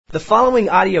The following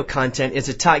audio content is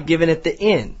a talk given at The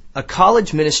Inn, a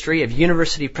college ministry of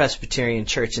University Presbyterian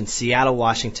Church in Seattle,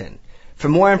 Washington. For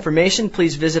more information,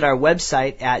 please visit our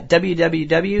website at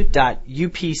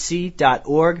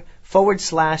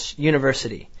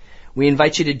www.upc.org/university. We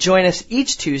invite you to join us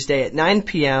each Tuesday at 9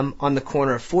 p.m. on the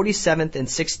corner of 47th and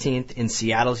 16th in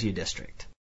Seattle's U District.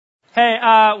 Hey,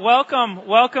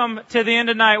 welcome to the Inn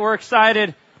tonight. We're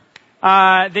excited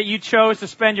that you chose to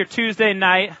spend your Tuesday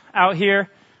night out here.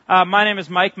 My name is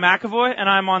Mike McAvoy, and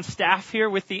I'm on staff here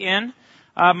with the Inn.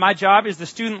 My job is the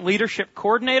Student Leadership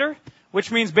Coordinator, which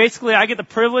means basically I get the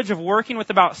privilege of working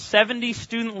with about 70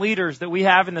 student leaders that we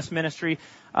have in this ministry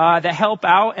that help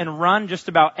out and run just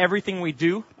about everything we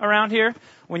do around here.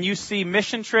 When you see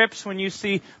mission trips, when you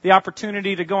see the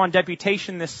opportunity to go on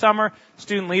deputation this summer,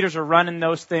 student leaders are running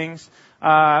those things.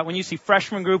 When you see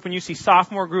freshman group, when you see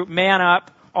sophomore group, man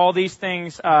up, all these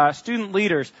things, student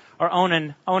leaders are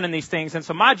owning these things. And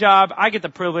so my job, I get the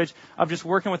privilege of just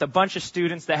working with a bunch of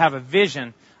students that have a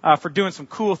vision for doing some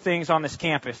cool things on this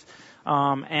campus.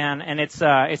 I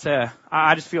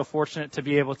just feel fortunate to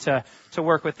be able to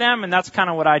work with them, and that's kind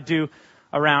of what I do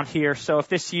around here. So if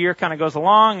this year kind of goes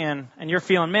along and you're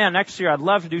feeling, man, next year I'd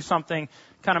love to do something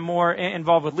kind of more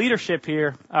involved with leadership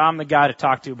here, I'm the guy to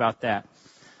talk to about that.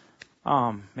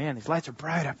 Man, these lights are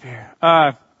bright up here.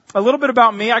 A little bit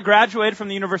about me. I graduated from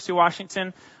the University of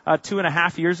Washington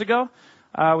 2.5 years ago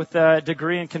with a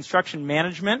degree in construction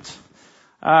management.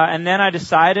 And then I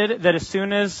decided that as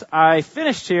soon as I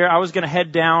finished here, I was going to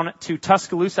head down to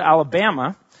Tuscaloosa,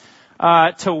 Alabama,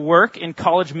 to work in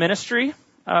college ministry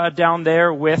down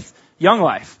there with Young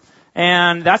Life.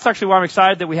 And that's actually why I'm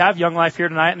excited that we have Young Life here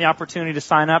tonight and the opportunity to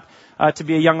sign up to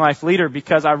be a Young Life leader,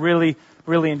 because I really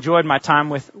enjoyed my time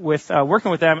with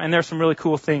working with them, and there's some really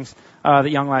cool things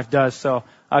that Young Life does. So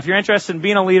if you're interested in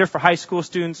being a leader for high school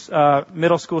students,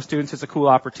 middle school students, it's a cool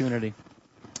opportunity.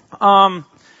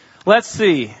 Let's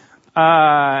see.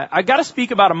 I got to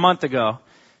speak about a month ago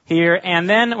here, and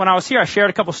then when I was here, I shared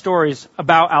a couple stories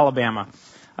about Alabama.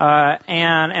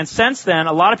 And since then,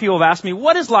 a lot of people have asked me,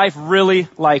 what is life really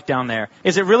like down there?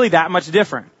 Is it really that much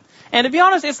different? And to be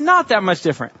honest, it's not that much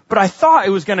different. But I thought it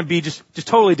was going to be just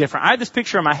totally different. I had this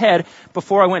picture in my head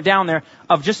before I went down there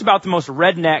of just about the most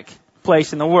redneck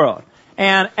place in the world.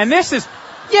 And this is,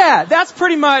 yeah, that's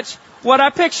pretty much what I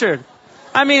pictured.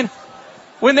 I mean,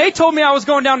 when they told me I was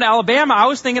going down to Alabama, I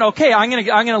was thinking, okay, I'm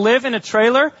gonna live in a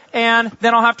trailer, and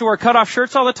then I'll have to wear cutoff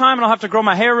shirts all the time, and I'll have to grow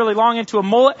my hair really long into a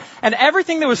mullet, and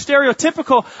everything that was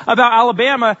stereotypical about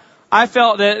Alabama, I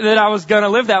felt that I was gonna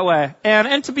live that way.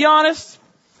 And to be honest,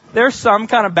 there's some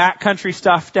kind of backcountry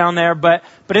stuff down there, but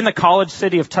in the college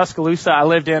city of Tuscaloosa I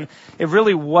lived in, it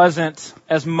really wasn't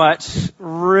as much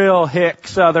real hick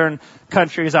southern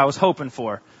country as I was hoping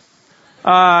for.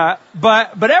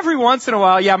 But every once in a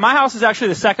while, yeah, my house is actually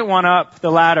the second one up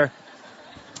the ladder.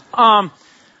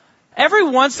 Every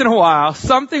once in a while,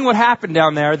 something would happen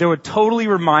down there that would totally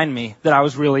remind me that I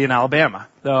was really in Alabama,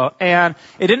 though. And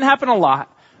it didn't happen a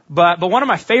lot, but one of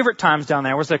my favorite times down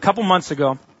there was a couple months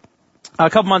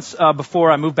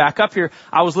before I moved back up here.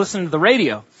 I was listening to the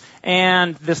radio,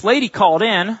 and this lady called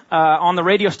in on the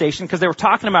radio station because they were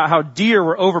talking about how deer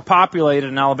were overpopulated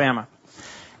in Alabama.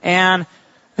 And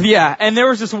there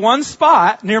was this one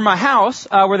spot near my house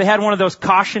where they had one of those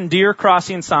caution deer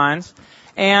crossing signs,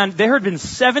 and there had been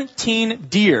 17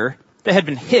 deer that had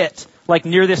been hit like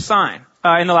near this sign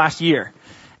in the last year.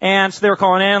 And so they were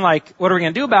calling in like, what are we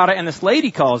going to do about it? And this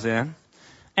lady calls in,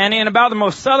 and in about the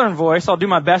most southern voice, I'll do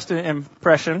my best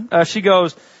impression, she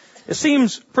goes, it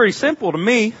seems pretty simple to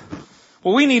me.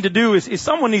 What we need to do is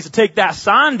someone needs to take that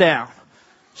sign down.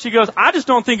 She goes, I just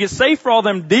don't think it's safe for all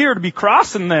them deer to be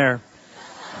crossing there.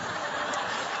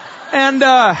 And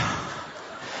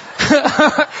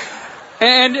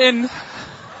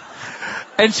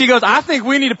and she goes, I think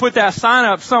we need to put that sign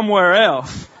up somewhere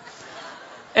else.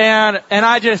 And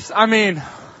I mean,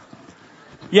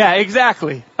 yeah,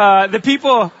 exactly. The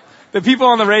people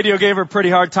on the radio gave her a pretty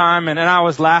hard time, and I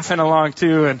was laughing along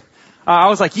too. And I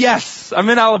was like, yes, I'm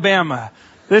in Alabama.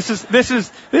 This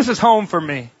is home for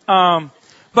me.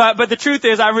 But the truth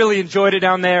is, I really enjoyed it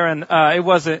down there, and it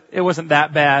wasn't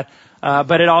that bad.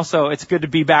 But it's good to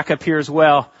be back up here as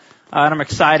well. And I'm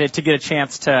excited to get a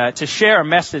chance to share a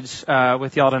message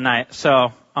with y'all tonight.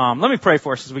 So let me pray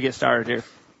for us as we get started here.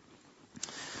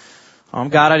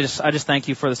 God, I just thank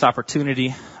you for this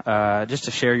opportunity just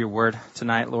to share your word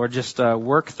tonight, Lord. Just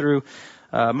work through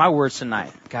my words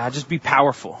tonight. God, just be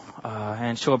powerful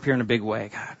and show up here in a big way,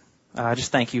 God. I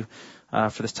just thank you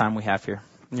for this time we have here.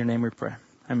 In your name we pray.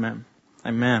 Amen.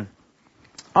 Amen.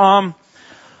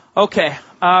 Okay,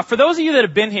 for those of you that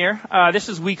have been here, this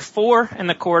is week 4 in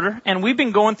the quarter, and we've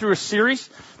been going through a series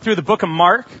through the book of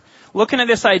Mark, looking at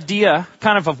this idea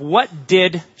kind of what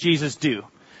did Jesus do?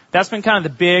 That's been kind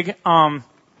of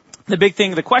the big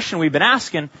thing, the question we've been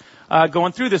asking,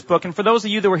 going through this book. And for those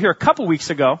of you that were here a couple weeks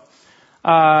ago,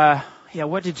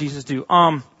 what did Jesus do?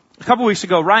 A couple weeks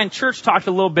ago, Ryan Church talked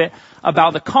a little bit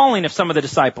about the calling of some of the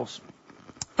disciples.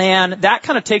 And that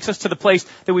kind of takes us to the place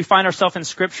that we find ourselves in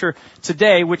Scripture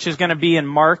today, which is going to be in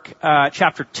Mark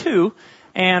chapter 2.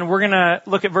 And we're going to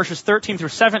look at verses 13 through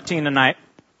 17 tonight.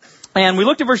 And we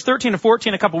looked at verse 13 and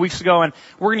 14 a couple weeks ago, and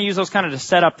we're going to use those kind of to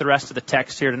set up the rest of the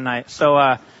text here tonight.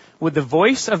 So with the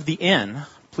voice of the inn,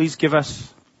 please give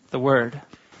us the word.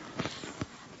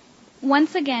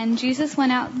 Once again, Jesus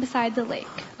went out beside the lake.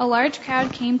 A large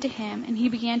crowd came to him, and he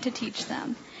began to teach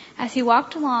them. As he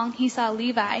walked along, he saw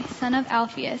Levi, son of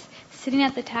Alphaeus, sitting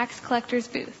at the tax collector's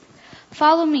booth.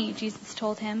 "Follow me," Jesus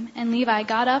told him, and Levi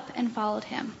got up and followed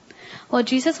him. While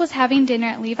Jesus was having dinner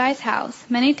at Levi's house,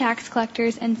 many tax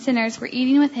collectors and sinners were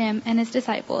eating with him and his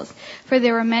disciples, for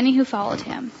there were many who followed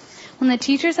him. When the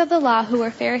teachers of the law, who were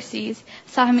Pharisees,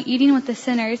 saw him eating with the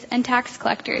sinners and tax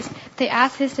collectors, they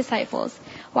asked his disciples,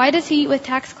 "Why does he eat with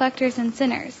tax collectors and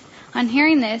sinners?" On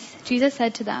hearing this, Jesus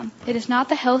said to them, "It is not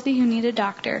the healthy who need a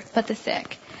doctor, but the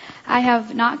sick. I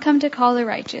have not come to call the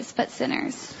righteous, but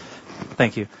sinners."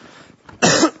 Thank you.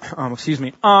 Excuse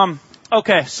me.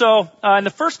 Okay, so in the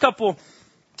first couple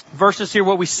verses here,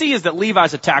 what we see is that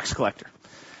Levi's a tax collector.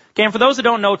 Okay, and for those that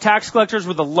don't know, tax collectors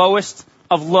were the lowest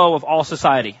of low of all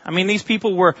society. I mean, these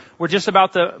people were just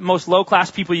about the most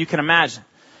low-class people you can imagine.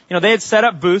 You know, they had set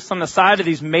up booths on the side of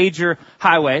these major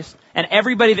highways, and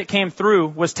everybody that came through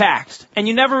was taxed. And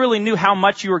you never really knew how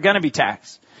much you were going to be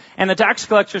taxed. And the tax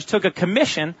collectors took a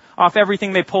commission off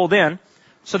everything they pulled in,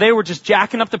 so they were just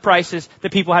jacking up the prices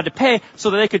that people had to pay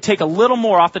so that they could take a little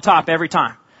more off the top every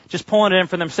time, just pulling it in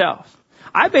for themselves.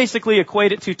 I basically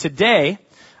equate it to today,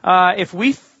 if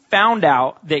we found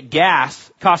out that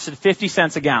gas costed 50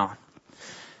 cents a gallon.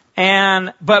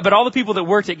 But all the people that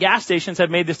worked at gas stations had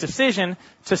made this decision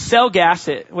to sell gas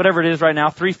at whatever it is right now,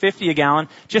 $3.50 a gallon,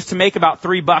 just to make about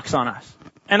 $3 on us.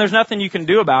 And there's nothing you can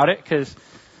do about it because,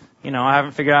 I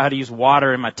haven't figured out how to use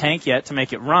water in my tank yet to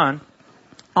make it run.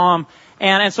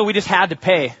 And so we just had to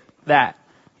pay that.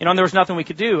 And there was nothing we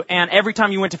could do. And every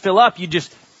time you went to fill up, you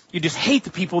just hate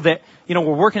the people that, were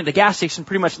working at the gas station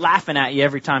pretty much laughing at you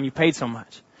every time you paid so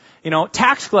much.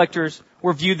 Tax collectors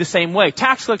were viewed the same way.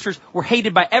 Tax collectors were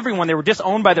hated by everyone. They were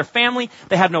disowned by their family.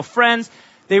 They had no friends.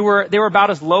 They were about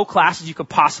as low class as you could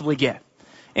possibly get.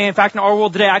 And in fact, in our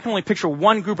world today, I can only picture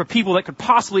one group of people that could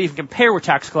possibly even compare with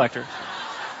tax collectors.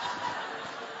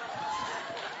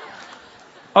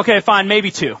 Okay, fine,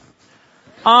 maybe 2.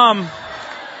 But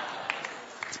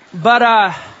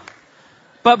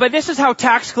this is how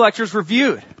tax collectors were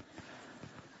viewed.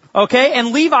 Okay,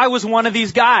 and Levi was one of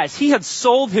these guys. He had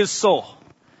sold his soul.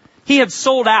 He had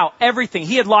sold out everything.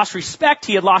 He had lost respect.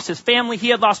 He had lost his family. He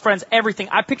had lost friends, everything.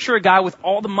 I picture a guy with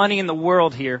all the money in the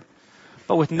world here,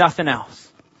 but with nothing else.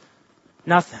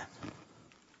 Nothing.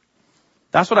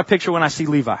 That's what I picture when I see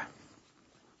Levi.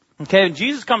 Okay, and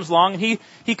Jesus comes along, and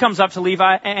he comes up to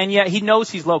Levi, and yet he knows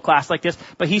he's low class like this,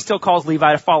 but he still calls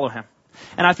Levi to follow him.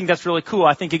 And I think that's really cool.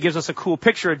 I think it gives us a cool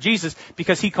picture of Jesus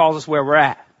because he calls us where we're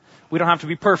at. We don't have to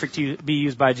be perfect to be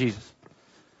used by Jesus.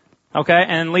 Okay,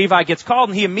 and Levi gets called,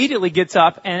 and he immediately gets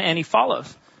up, and he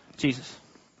follows Jesus.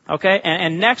 Okay,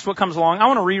 and next what comes along, I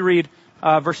want to reread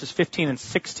verses 15 and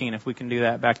 16, if we can do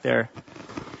that back there.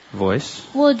 Voice.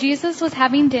 While Jesus was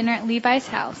having dinner at Levi's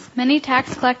house, many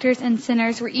tax collectors and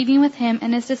sinners were eating with him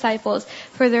and his disciples,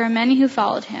 for there were many who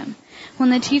followed him. When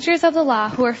the teachers of the law,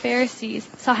 who were Pharisees,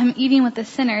 saw him eating with the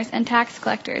sinners and tax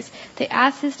collectors, they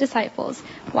asked his disciples,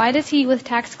 "Why does he eat with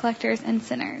tax collectors and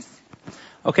sinners?"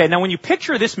 Okay, now when you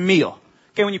picture this meal,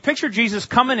 when you picture Jesus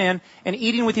coming in and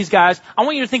eating with these guys, I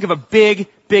want you to think of a big,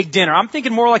 big dinner. I'm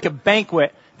thinking more like a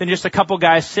banquet than just a couple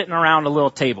guys sitting around a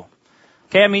little table.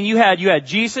 Okay, I mean, you had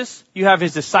Jesus, you have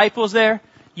his disciples there,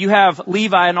 you have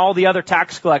Levi and all the other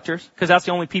tax collectors, because that's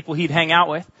the only people he'd hang out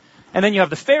with. And then you have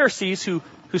the Pharisees who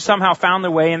somehow found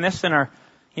their way in this and are,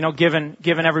 giving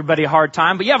everybody a hard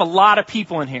time. But you have a lot of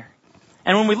people in here.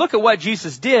 And when we look at what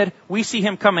Jesus did, we see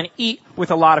him come and eat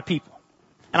with a lot of people.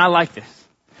 And I like this.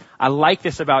 I like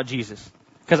this about Jesus,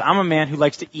 because I'm a man who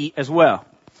likes to eat as well.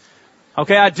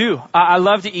 Okay, I do. I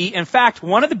love to eat. In fact,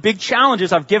 one of the big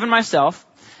challenges I've given myself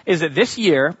is that this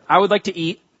year, I would like to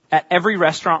eat at every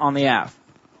restaurant on the Ave.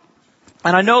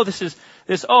 And I know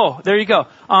there you go.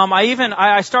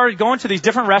 I started going to these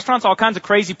different restaurants, all kinds of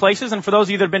crazy places. And for those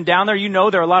of you that have been down there,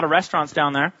 there are a lot of restaurants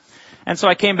down there. And so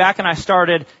I came back and I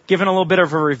started giving a little bit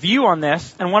of a review on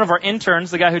this. And one of our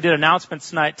interns, the guy who did announcements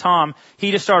tonight, Tom,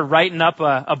 he just started writing up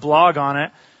a blog on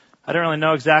it. I don't really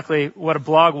know exactly what a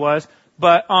blog was,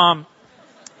 but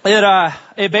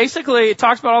it basically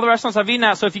talks about all the restaurants I've eaten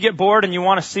at. So if you get bored and you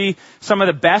want to see some of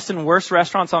the best and worst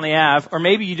restaurants on the Ave, or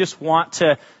maybe you just want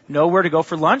to know where to go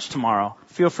for lunch tomorrow,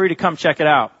 feel free to come check it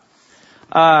out.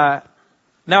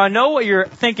 Now I know what you're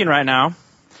thinking right now,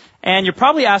 and you're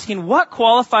probably asking, what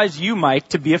qualifies you, Mike,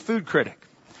 to be a food critic?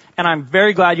 And I'm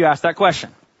very glad you asked that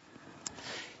question.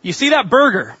 You see that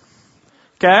burger?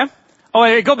 Okay? Oh,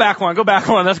 wait, go back one.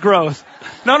 That's gross.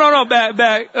 No, back.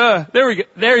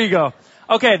 There you go.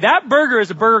 Okay, that burger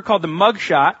is a burger called the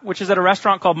Mugshot, which is at a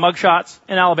restaurant called Mugshots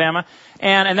in Alabama.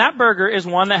 And that burger is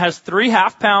one that has 3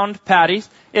 half-pound patties.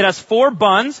 It has 4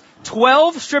 buns,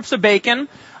 12 strips of bacon,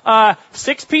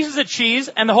 6 pieces of cheese,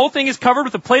 and the whole thing is covered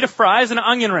with a plate of fries and an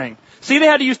onion ring. See, they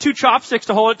had to use 2 chopsticks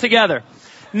to hold it together.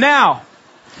 Now,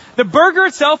 the burger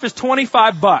itself is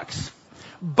 $25.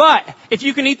 But if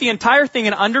you can eat the entire thing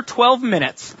in under 12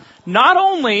 minutes, not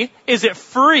only is it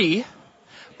free,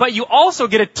 but you also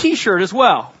get a t-shirt as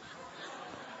well.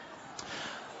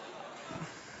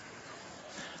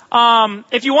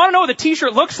 If you want to know what the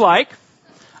t-shirt looks like,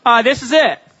 this is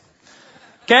it.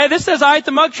 Okay, this says I ate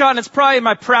the Mugshot, and it's probably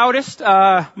my proudest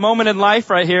moment in life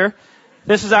right here.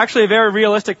 This is actually a very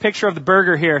realistic picture of the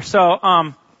burger here.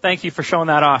 So, thank you for showing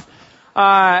that off.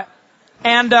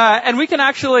 And we can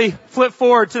actually flip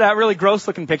forward to that really gross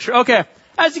looking picture. Okay,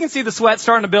 as you can see, the sweat's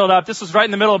starting to build up. This was right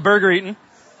in the middle of burger eating.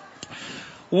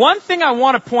 One thing I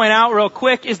want to point out real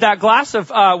quick is that glass of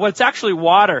what's actually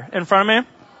water in front of me.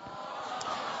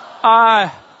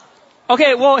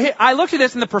 Okay, well, I looked at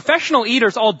this, and the professional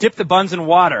eaters all dip the buns in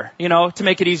water, to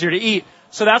make it easier to eat.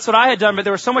 So that's what I had done, but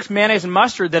there was so much mayonnaise and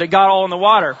mustard that it got all in the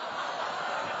water.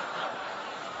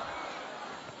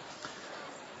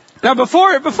 Now,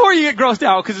 before you get grossed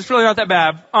out, because it's really not that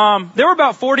bad, there were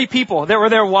about 40 people that were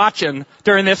there watching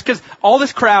during this, because all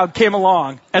this crowd came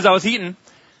along as I was eating.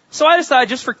 So I decided,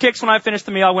 just for kicks, when I finished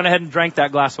the meal, I went ahead and drank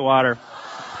that glass of water.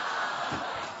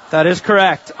 That is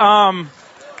correct.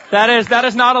 That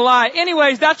is not a lie.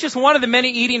 Anyways, that's just one of the many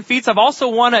eating feats. I've also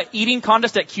won an eating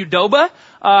contest at Qdoba.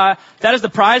 That is the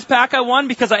prize pack I won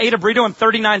because I ate a burrito in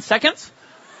 39 seconds.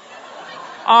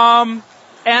 I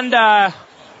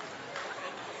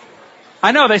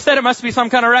know, they said it must be some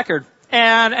kind of record.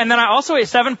 And then I also ate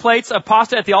 7 plates of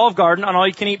pasta at the Olive Garden on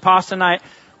all-you-can-eat pasta night,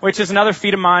 which is another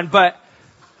feat of mine. But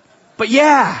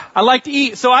yeah, I like to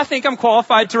eat, so I think I'm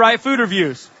qualified to write food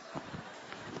reviews.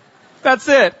 That's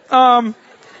it. I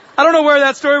don't know where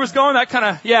that story was going.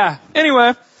 Yeah.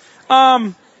 Anyway,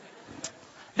 that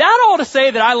all to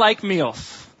say that I like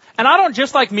meals. And I don't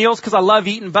just like meals because I love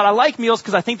eating, but I like meals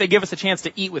because I think they give us a chance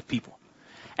to eat with people.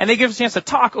 And they give us a chance to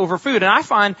talk over food. And I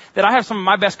find that I have some of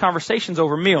my best conversations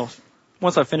over meals.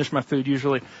 Once I finish my food,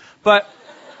 usually. But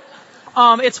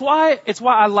it's why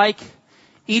I like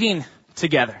eating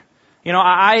together.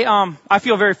 I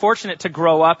feel very fortunate to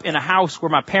grow up in a house where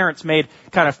my parents made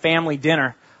kind of family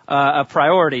dinner a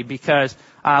priority, because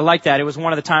I like that. It was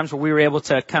one of the times where we were able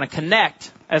to kind of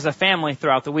connect as a family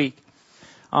throughout the week.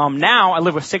 Now I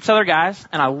live with 6 other guys,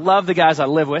 and I love the guys I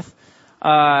live with.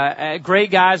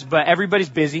 Great guys, but everybody's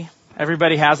busy.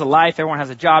 Everybody has a life. Everyone has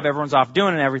a job. Everyone's off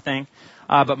doing everything.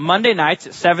 But Monday nights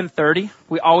at 7:30,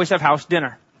 we always have house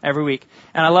dinner every week.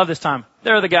 And I love this time.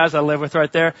 They're the guys I live with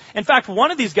right there. In fact,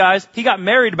 one of these guys, he got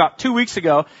married about 2 weeks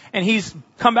ago, and he's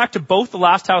come back to both the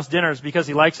last house dinners because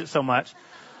he likes it so much.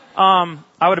 I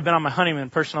would have been on my honeymoon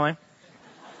personally.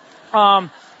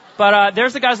 But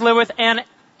there's the guys I live with.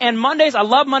 And Mondays, I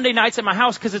love Monday nights at my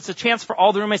house because it's a chance for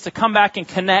all the roommates to come back and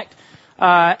connect,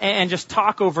 and just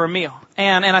talk over a meal.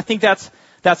 And I think that's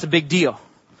a big deal.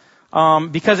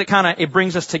 Because it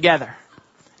brings us together.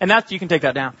 And you can take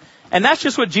that down. And that's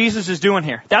just what Jesus is doing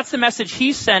here. That's the message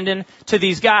he's sending to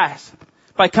these guys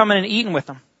by coming and eating with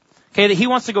them. Okay, that he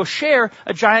wants to go share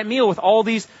a giant meal with all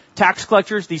these tax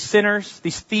collectors, these sinners,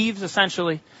 these thieves,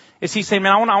 essentially. Is he saying,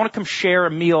 man, I want to come share a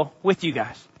meal with you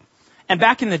guys. And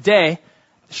back in the day,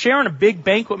 sharing a big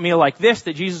banquet meal like this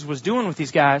that Jesus was doing with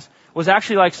these guys was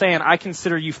actually like saying, I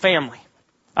consider you family.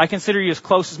 I consider you as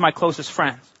close as my closest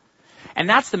friends. And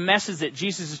that's the message that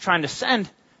Jesus is trying to send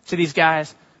to these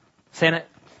guys, saying,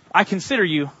 I consider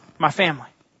you my family.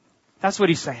 That's what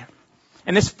he's saying.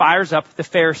 And this fires up the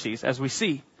Pharisees, as we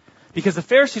see. Because the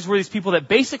Pharisees were these people that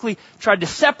basically tried to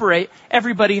separate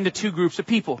everybody into 2 groups of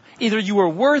people. Either you were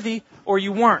worthy or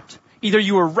you weren't. Either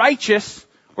you were righteous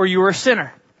or you were a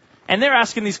sinner. And they're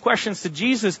asking these questions to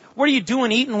Jesus. What are you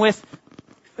doing eating with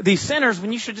these sinners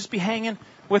when you should just be hanging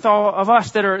with all of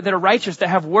us that are righteous, that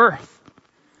have worth?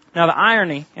 Now, the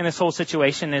irony in this whole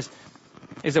situation is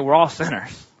that we're all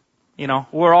sinners.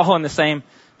 We're all in the same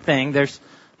thing. There's,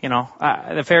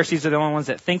 the Pharisees are the only ones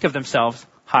that think of themselves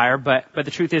higher, but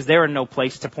the truth is they're in no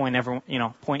place to point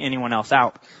anyone else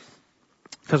out,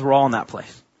 because we're all in that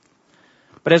place.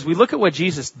 But as we look at what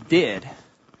Jesus did,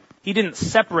 he didn't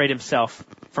separate himself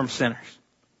from sinners.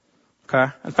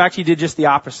 Okay? In fact, he did just the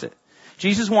opposite.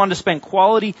 Jesus wanted to spend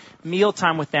quality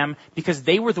mealtime with them because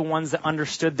they were the ones that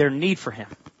understood their need for him.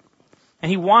 And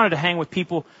he wanted to hang with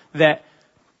people that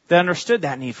understood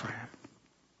that need for him.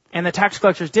 And the tax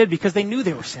collectors did because they knew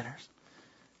they were sinners.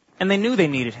 And they knew they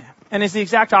needed him. And it's the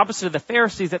exact opposite of the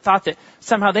Pharisees that thought that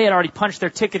somehow they had already punched their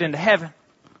ticket into heaven.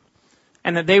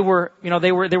 And that they were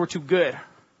too good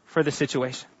for the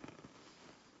situation.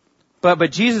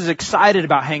 But Jesus is excited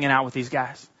about hanging out with these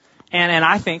guys. And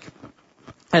I think,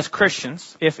 as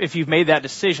Christians, if you've made that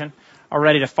decision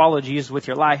already to follow Jesus with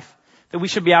your life, that we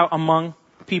should be out among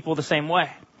people the same way.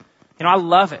 I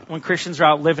love it when Christians are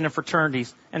out living in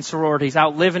fraternities and sororities,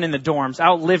 out living in the dorms,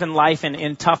 out living life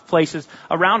in tough places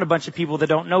around a bunch of people that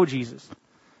don't know Jesus.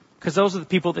 Because those are the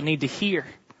people that need to hear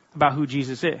about who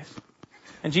Jesus is.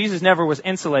 And Jesus never was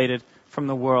insulated from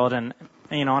the world, and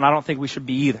I don't think we should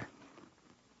be either.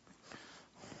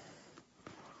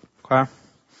 Okay?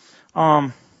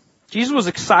 Jesus was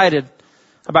excited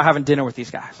about having dinner with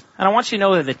these guys. And I want you to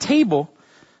know that the table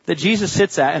that Jesus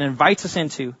sits at and invites us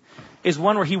into is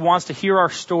one where he wants to hear our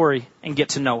story and get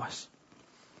to know us.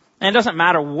 And it doesn't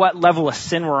matter what level of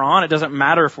sin we're on. It doesn't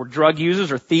matter if we're drug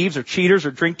users or thieves or cheaters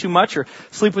or drink too much or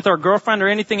sleep with our girlfriend or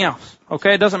anything else.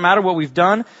 Okay? It doesn't matter what we've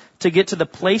done to get to the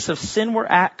place of sin we're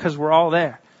at, because we're all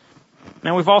there.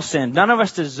 Now, we've all sinned. None of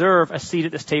us deserve a seat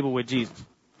at this table with Jesus.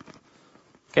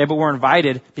 Okay? But we're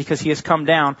invited because he has come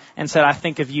down and said, I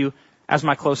think of you as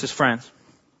my closest friends.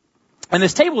 And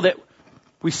this table that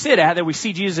we sit at, that we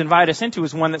see Jesus invite us into,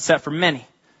 is one that's set for many.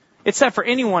 It's set for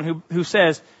anyone who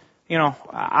says,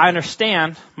 I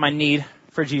understand my need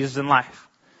for Jesus in life.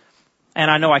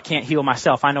 And I know I can't heal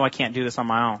myself. I know I can't do this on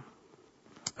my own.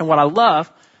 And what I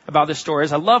love about this story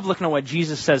is I love looking at what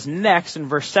Jesus says next in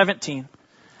verse 17,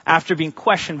 after being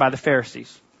questioned by the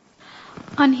Pharisees.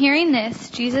 On hearing this,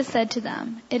 Jesus said to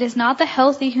them, "It is not the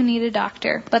healthy who need a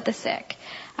doctor, but the sick.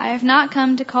 I have not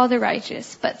come to call the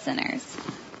righteous, but sinners."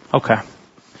 Okay.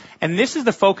 And this is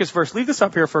the focus verse. Leave this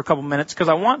up here for a couple minutes, because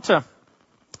I want to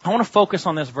focus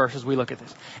on this verse as we look at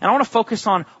this. And I want to focus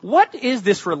on what is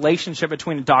this relationship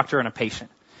between a doctor and a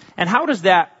patient? And how does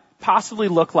that possibly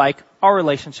look like our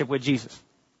relationship with Jesus?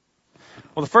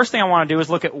 Well, the first thing I want to do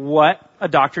is look at what a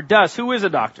doctor does. Who is a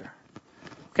doctor?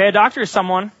 Okay, a doctor is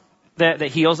someone that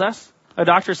heals us. A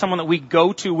doctor is someone that we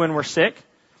go to when we're sick.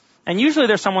 And usually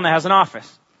there's someone that has an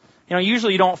office.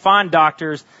 Usually you don't find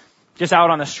doctors just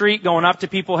out on the street going up to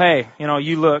people, hey,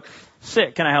 you look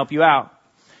sick, can I help you out?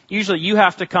 Usually you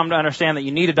have to come to understand that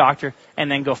you need a doctor and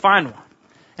then go find one.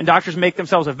 And doctors make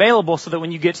themselves available so that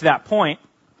when you get to that point,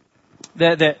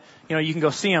 that you can go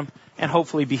see them and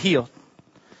hopefully be healed.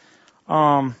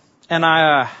 And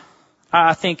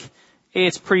I think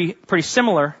it's pretty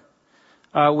similar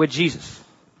with Jesus.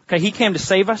 Okay, he came to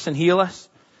save us and heal us.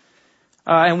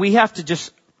 And we have to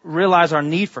just realize our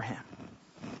need for him.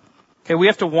 Okay, we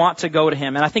have to want to go to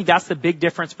him. And I think that's the big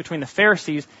difference between the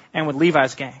Pharisees and with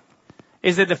Levi's gang.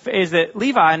 Is that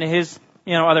Levi and his,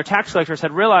 other tax collectors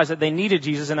had realized that they needed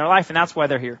Jesus in their life, and that's why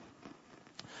they're here.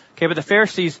 Okay, but the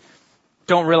Pharisees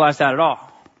don't realize that at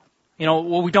all.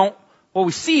 What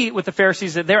we see with the Pharisees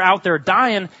is that they're out there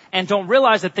dying and don't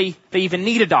realize that they even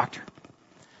need a doctor.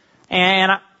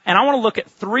 And I want to look at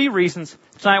 3 reasons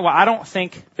tonight why I don't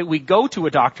think that we go to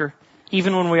a doctor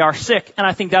even when we are sick. And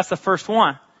I think that's the first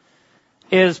one,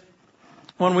 is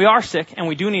when we are sick and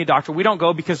we do need a doctor, we don't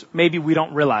go because maybe we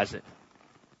don't realize it.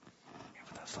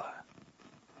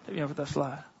 Put that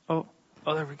slide. Oh,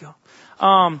 there we go.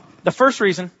 The first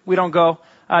reason we don't go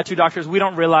to doctors, we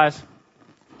don't realize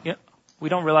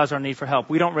our need for help.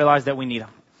 We don't realize that we need them.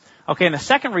 Okay, and the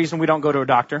second reason we don't go to a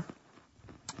doctor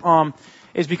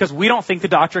is because we don't think the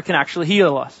doctor can actually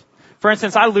heal us. For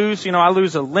instance, I lose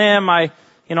a limb, I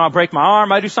break my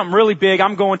arm, I do something really big,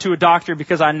 I'm going to a doctor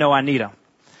because I know I need him.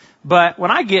 But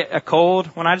when I get a cold,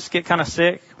 when I just get kind of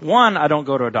sick, 1, I don't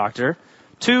go to a doctor.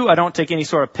 2, I don't take any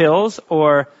sort of pills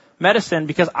or medicine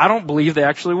because I don't believe they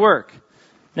actually work.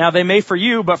 Now, they may for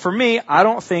you, but for me, I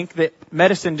don't think that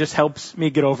medicine just helps me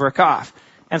get over a cough.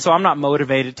 And so I'm not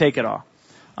motivated to take it all.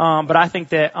 But I think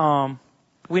that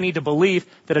we need to believe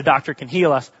that a doctor can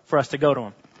heal us for us to go to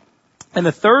him. And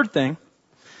the third reason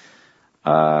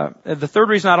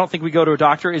I don't think we go to a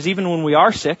doctor is even when we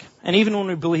are sick, and even when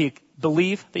we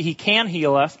believe that he can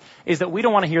heal us, is that we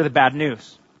don't want to hear the bad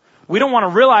news. We don't want to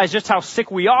realize just how sick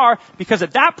we are, because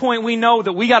at that point we know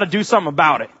that we got to do something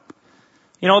about it.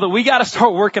 You know, that we got to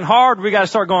start working hard. We got to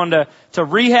start going to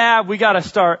rehab. We got to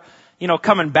start,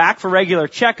 coming back for regular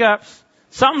checkups.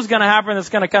 Something's going to happen that's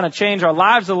going to kind of change our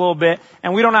lives a little bit,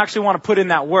 and we don't actually want to put in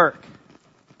that work.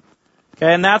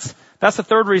 Okay, and that's the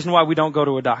third reason why we don't go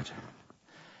to a doctor.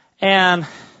 And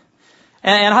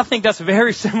I think that's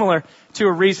very similar to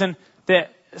a reason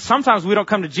that sometimes we don't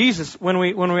come to Jesus when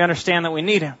we understand that we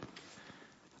need Him.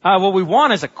 What we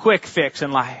want is a quick fix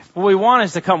in life. What we want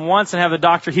is to come once and have the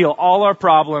doctor heal all our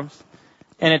problems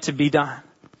and it to be done.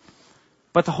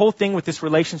 But the whole thing with this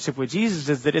relationship with Jesus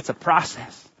is that it's a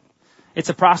process. It's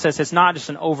a process. It's not just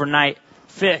an overnight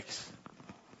fix.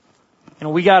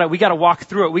 We gotta walk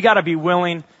through it. We gotta be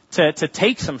willing to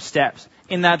take some steps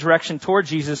in that direction toward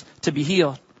Jesus to be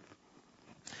healed.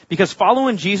 Because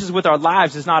following Jesus with our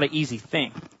lives is not an easy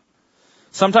thing.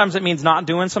 Sometimes it means not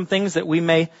doing some things that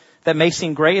may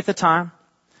seem great at the time.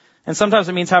 And sometimes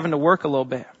it means having to work a little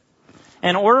bit.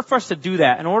 And in order for us to do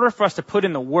that, in order for us to put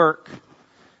in the work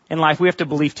in life, we have to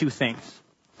believe two things.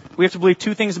 We have to believe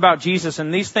two things about Jesus.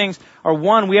 And these things are,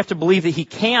 one, we have to believe that He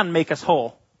can make us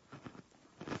whole.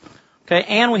 Okay?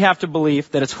 And we have to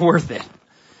believe that it's worth it.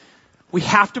 We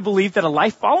have to believe that a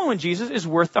life following Jesus is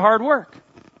worth the hard work.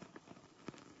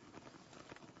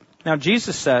 Now,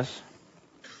 Jesus says,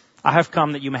 I have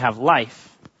come that you may have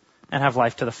life and have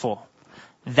life to the full.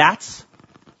 That's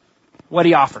what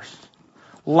He offers.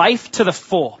 Life to the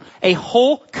full. A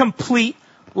whole, complete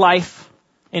life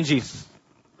in Jesus.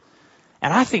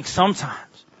 And I think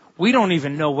sometimes we don't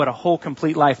even know what a whole,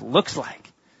 complete life looks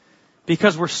like.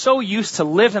 Because we're so used to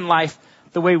living life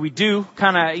the way we do,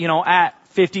 kind of, at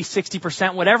 50,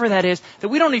 60%, whatever that is, that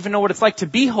we don't even know what it's like to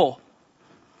be whole.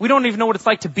 We don't even know what it's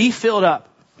like to be filled up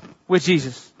with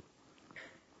Jesus.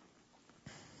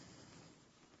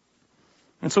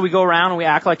 And so we go around and we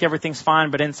act like everything's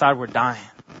fine, but inside we're dying.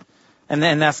 And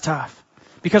then that's tough.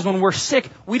 Because when we're sick,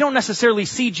 we don't necessarily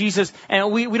see Jesus,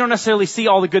 and we don't necessarily see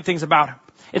all the good things about Him.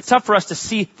 It's tough for us to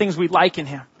see things we like in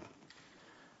Him.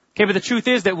 Okay, but the truth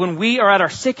is that when we are at our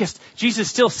sickest, Jesus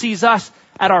still sees us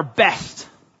at our best.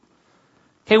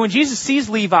 Okay, when Jesus sees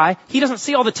Levi, He doesn't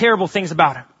see all the terrible things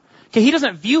about him. Okay, He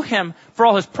doesn't view him for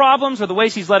all his problems or the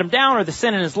ways he's let him down or the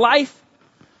sin in his life.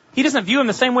 He doesn't view him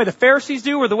the same way the Pharisees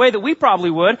do or the way that we probably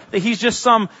would, that he's just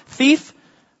some thief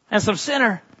and some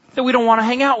sinner that we don't want to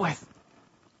hang out with.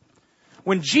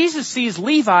 When Jesus sees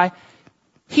Levi,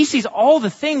 He sees all the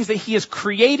things that He has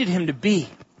created him to be.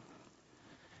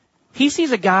 He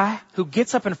sees a guy who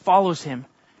gets up and follows Him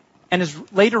and is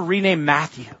later renamed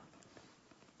Matthew.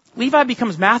 Levi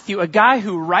becomes Matthew, a guy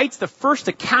who writes the first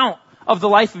account of the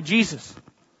life of Jesus.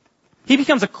 He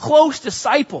becomes a close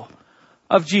disciple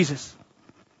of Jesus.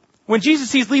 When Jesus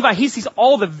sees Levi, He sees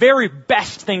all the very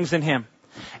best things in him.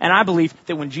 And I believe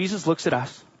that when Jesus looks at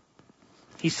us,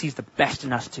 He sees the best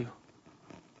in us too.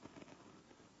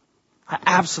 I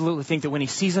absolutely think that when He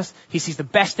sees us, He sees the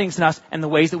best things in us and the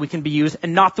ways that we can be used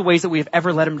and not the ways that we have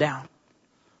ever let Him down.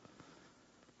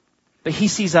 But He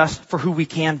sees us for who we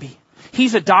can be.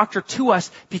 He's a doctor to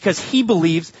us because He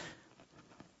believes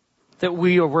that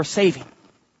we are worth saving.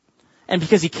 And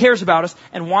because He cares about us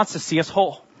and wants to see us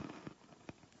whole.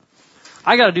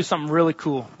 I got to do something really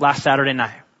cool last Saturday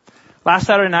night. Last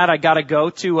Saturday night I got to go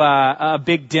to a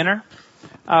big dinner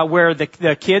where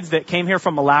the kids that came here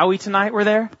from Malawi tonight were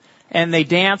there. And they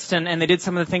danced and they did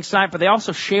some of the things tonight, but they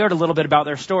also shared a little bit about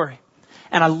their story.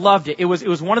 And I loved it. It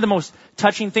was one of the most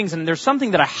touching things, and there's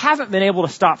something that I haven't been able to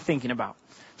stop thinking about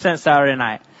since Saturday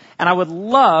night. And I would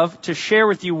love to share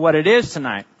with you what it is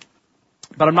tonight,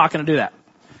 but I'm not going to do that.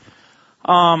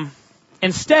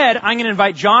 Instead, I'm going to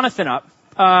invite Jonathan up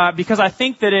because I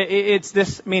think that it's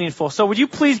this meaningful. So would you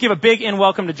please give a big in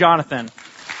welcome to Jonathan?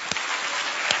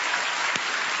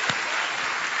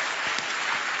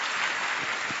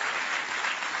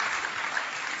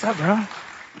 What's up, bro?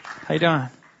 How you doing?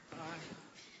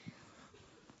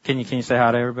 Can you say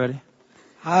hi to everybody?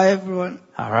 Hi, everyone.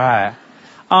 All right.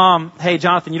 Hey,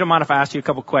 Jonathan, you don't mind if I ask you a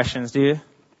couple questions, do you?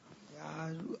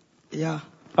 Yeah.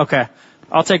 Okay.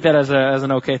 I'll take that as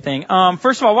an okay thing.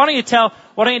 First of all, why don't you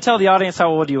tell the audience how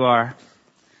old you are?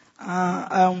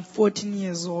 I'm 14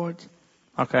 years old.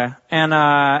 Okay.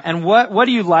 And what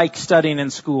do you like studying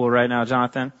in school right now,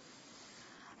 Jonathan?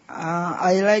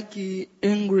 I like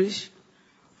English,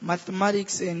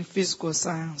 mathematics, and physical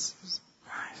sciences.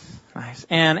 Nice.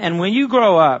 And when you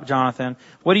grow up, Jonathan,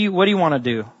 what do you want to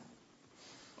do?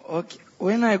 Okay.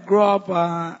 When I grow up,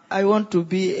 I want to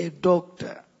be a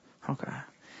doctor. Okay.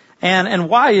 And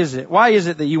why is it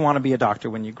that you want to be a doctor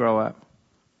when you grow up?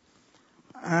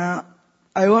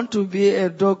 I want to be a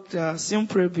doctor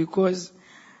simply because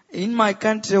in my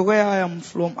country where I'm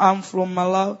from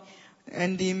Malawi,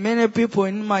 and many people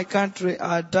in my country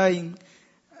are dying.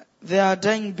 They are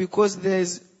dying because there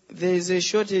is a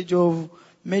shortage of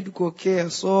medical care,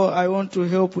 so I want to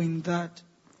help in that.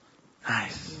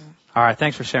 Nice. All right,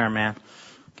 thanks for sharing, man.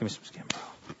 Give me some skin, bro.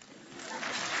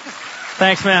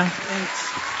 Thanks, man. Thanks.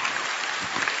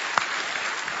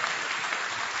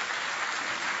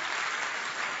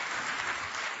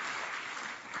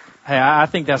 Hey, I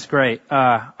think that's great.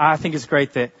 I think it's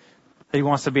great that he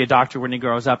wants to be a doctor when he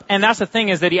grows up. And that's the thing,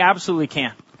 is that he absolutely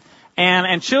can.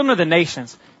 And Children of the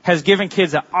Nations has given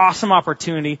kids an awesome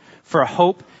opportunity for a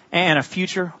hope and a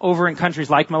future over in countries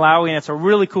like Malawi. And it's a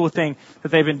really cool thing that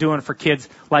they've been doing for kids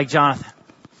like Jonathan.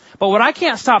 But what I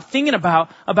can't stop thinking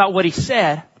about what he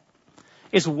said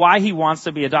is why he wants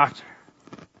to be a doctor.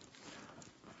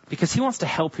 Because he wants to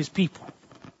help his people.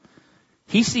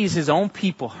 He sees his own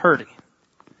people hurting.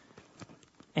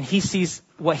 And he sees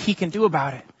what he can do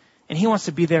about it. And he wants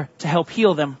to be there to help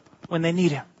heal them when they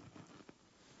need him.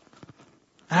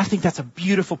 And I think that's a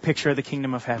beautiful picture of the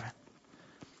kingdom of heaven.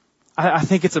 I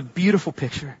think it's a beautiful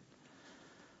picture.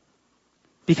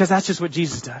 Because that's just what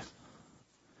Jesus does.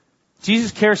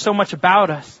 Jesus cares so much about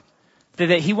us that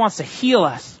he wants to heal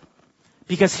us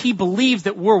because he believes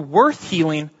that we're worth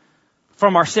healing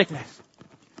from our sickness.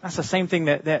 That's the same thing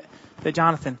that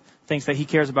Jonathan thinks, that he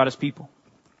cares about his people.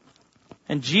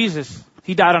 And Jesus,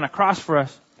 he died on a cross for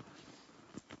us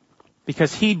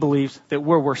because he believes that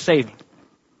we're worth saving.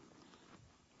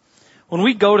 When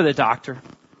we go to the doctor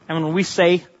and when we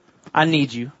say, I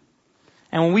need you,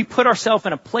 and when we put ourselves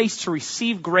in a place to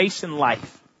receive grace in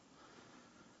life,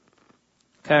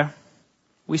 okay,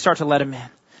 we start to let him in.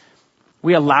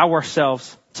 We allow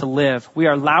ourselves to live. We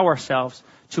allow ourselves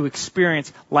to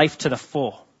experience life to the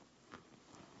full.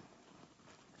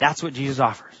 That's what Jesus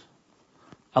offers.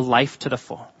 A life to the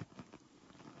full.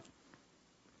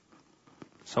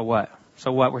 So what?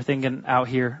 We're thinking out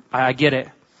here, I get it.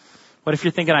 What if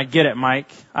you're thinking, I get it,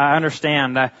 Mike? I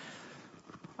understand.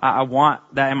 I want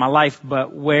that in my life,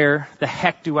 but where the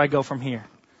heck do I go from here?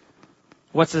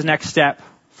 What's the next step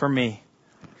for me?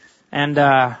 And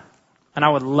I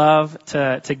would love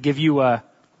to give you a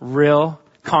real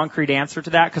concrete answer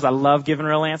to that, because I love giving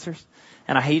real answers.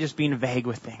 And I hate just being vague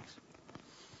with things.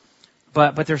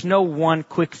 But there's no one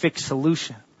quick fix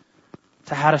solution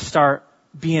to how to start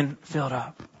being filled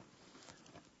up.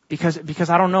 Because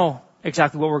I don't know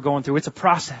exactly what we're going through. It's a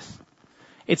process.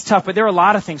 It's tough, but there are a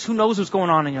lot of things. Who knows what's going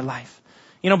on in your life?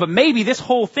 But maybe this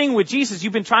whole thing with Jesus,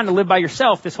 you've been trying to live by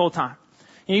yourself this whole time.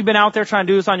 You've been out there trying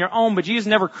to do this on your own, but Jesus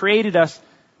never created us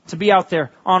to be out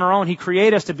there on our own. He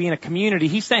created us to be in a community.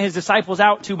 He sent his disciples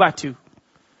out 2 by 2.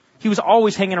 He was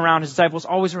always hanging around his disciples,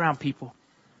 always around people.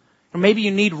 Or maybe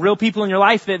you need real people in your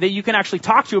life that you can actually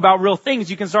talk to about real things.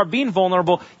 You can start being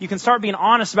vulnerable. You can start being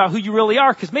honest about who you really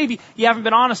are, because maybe you haven't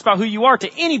been honest about who you are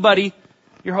to anybody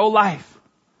your whole life.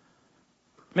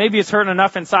 Maybe it's hurting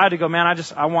enough inside to go, man,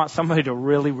 I want somebody to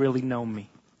really, really know me.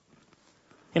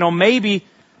 Maybe,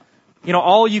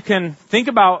 all you can think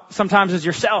about sometimes is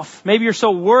yourself. Maybe you're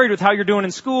so worried with how you're doing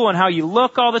in school and how you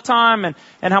look all the time and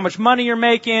how much money you're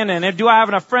making and do I have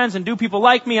enough friends and do people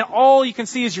like me, and all you can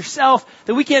see is yourself,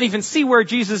 that we can't even see where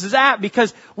Jesus is at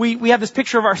because we have this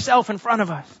picture of ourselves in front of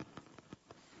us.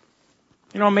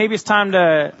 Maybe it's time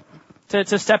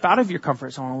to step out of your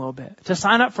comfort zone a little bit, to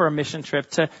sign up for a mission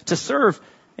trip, to serve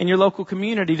in your local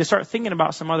community, to start thinking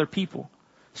about some other people,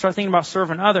 start thinking about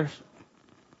serving others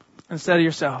instead of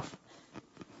yourself.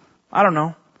 I don't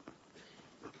know.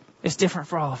 It's different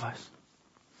for all of us.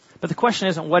 But the question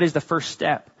isn't what is the first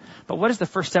step, but what is the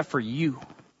first step for you?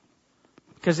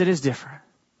 Because it is different.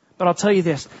 But I'll tell you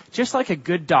this, just like a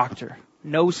good doctor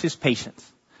knows his patients,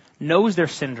 knows their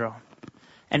syndrome,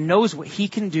 and knows what he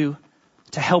can do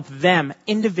to help them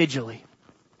individually,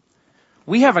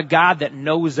 we have a God that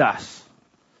knows us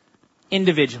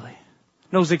individually,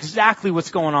 knows exactly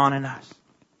what's going on in us.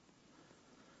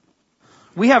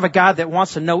 We have a God that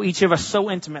wants to know each of us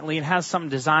so intimately and has something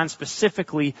designed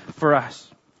specifically for us.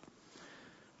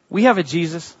 We have a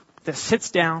Jesus that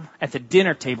sits down at the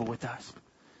dinner table with us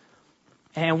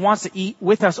and wants to eat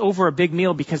with us over a big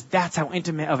meal because that's how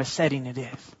intimate of a setting it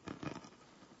is.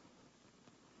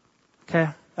 Okay?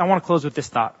 I want to close with this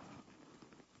thought.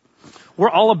 We're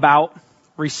all about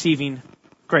receiving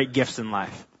great gifts in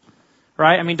life,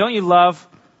 right? I mean, don't you love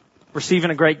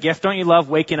receiving a great gift? Don't you love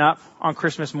waking up on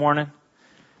Christmas morning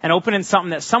and opening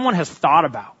something that someone has thought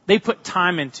about, they put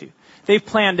time into, they've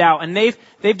planned out, and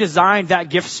they've designed that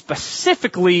gift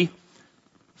specifically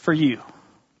for you?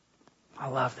 I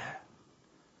love that.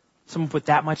 Someone put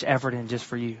that much effort in just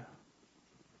for you.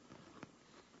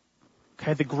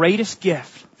 Okay, the greatest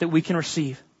gift that we can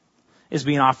receive is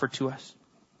being offered to us.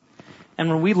 And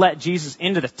when we let Jesus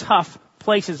into the tough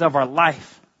places of our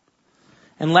life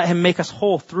and let him make us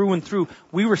whole through and through,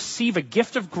 we receive a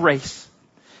gift of grace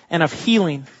and of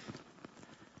healing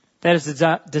that is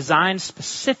designed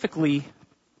specifically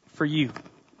for you.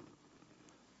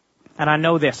 And I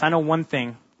know this. I know one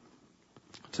thing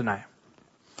tonight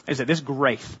is that this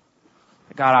grace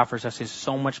that God offers us is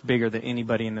so much bigger than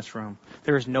anybody in this room.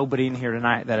 There is nobody in here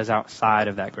tonight that is outside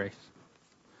of that grace.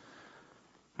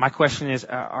 My question is,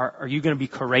 are you going to be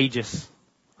courageous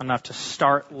enough to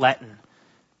start letting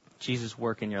Jesus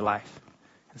work in your life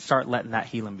and start letting that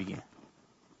healing begin?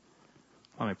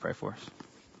 Let me pray for us.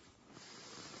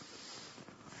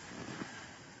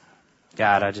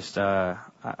 God, I just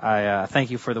I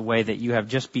thank you for the way that you have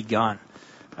just begun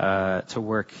to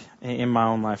work in my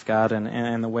own life, God,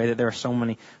 and the way that there are so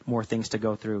many more things to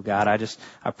go through, God.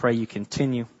 I pray you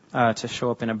continue to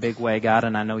show up in a big way, God,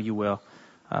 and I know you will.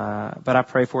 But I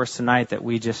pray for us tonight that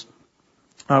we just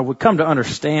would come to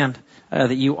understand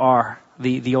that you are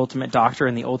the ultimate doctor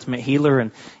and the ultimate healer,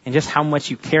 and just how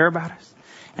much you care about us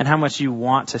and how much you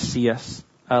want to see us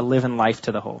live in life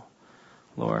to the whole.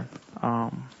 Lord,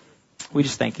 we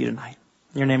just thank you tonight.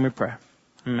 In your name we pray.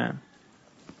 Amen.